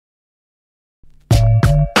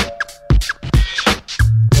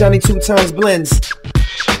Johnny 2 times blends.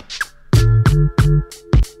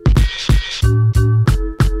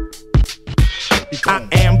 I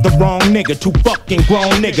am the wrong nigga, too fucking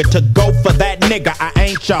grown nigga to go for that nigga. I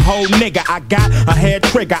ain't your whole nigga, I got a hair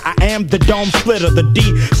trigger. I am the dome splitter, the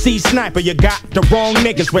DC sniper. You got the wrong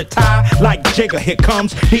niggas, retire like Jigger. Here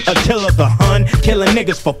comes the Attila the Hun, killing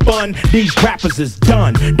niggas for fun. These rappers is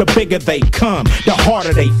done, the bigger they come, the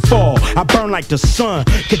harder they fall. I burn like the sun,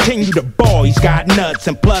 continue to ball. He's got nuts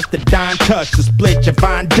and plus the dime touch to split your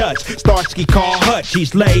fine Dutch. Starsky call Hutch,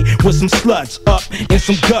 he's laid with some sluts up in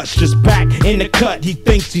some guts, just back in the cut. He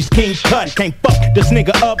thinks he's King Tut. Can't fuck this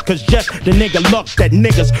nigga up, cause just the nigga luck that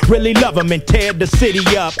niggas really love him and tear the city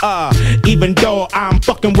up. Even though I'm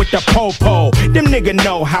fucking with the po-po, them nigga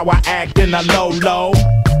know how I act in a low-low.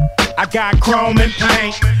 I got chrome and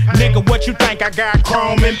paint. Nigga, what you think? I got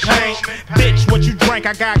chrome and paint. Bitch, what you drink?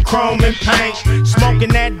 I got chrome and paint. Smoking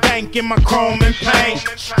that dank in my chrome and paint.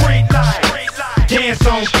 Street light, dance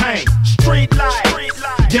on paint. Street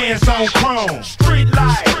light, dance on chrome. Street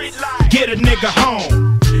light, get a nigga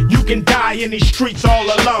home. You can die in these streets all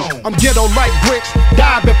alone. I'm ghetto like bricks,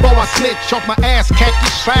 die before I snitch. Off my ass, khaki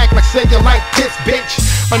swag like say you like this, bitch.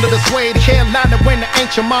 Under the suede hairline when the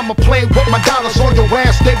ancient mama played with my dollars on your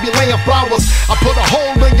ass, they be laying flowers. I put a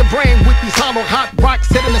hole in your brain with these hollow hot rocks,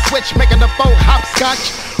 hitting the switch, making the faux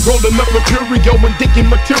hopscotch. Rolling up Imperial and digging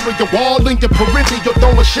material, all in your peripheral,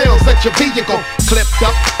 throwing shells at your vehicle. Clipped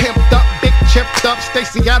up, pimped up, big chipped up,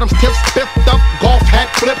 Stacey Adams tips spiffed up, golf hat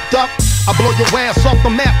flipped up. I blow your ass off the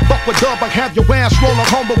map, fuck with dub, I have your ass rolling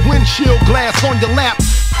home with windshield glass on your lap.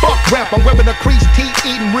 Fuck rap, I'm wearing a creased tee,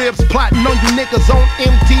 eating ribs, plotting on you niggas on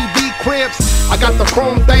MTV Cribs. I got the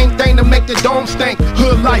chrome thing to make the dome stink.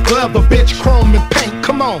 Hood like leather, bitch, chrome and paint,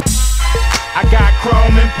 come on. I got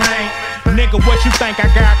chrome and paint. Nigga, what you think? I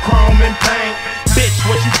got chrome and paint. Bitch,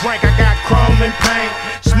 what you drink? I got chrome and paint.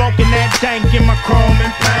 Smoking that dank in my chrome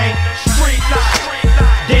and paint. Street light,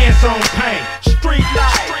 dance on paint. Street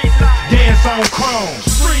light, dance on chrome.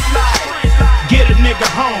 Street light, get a nigga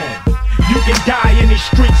home. You can die in these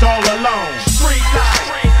streets all alone.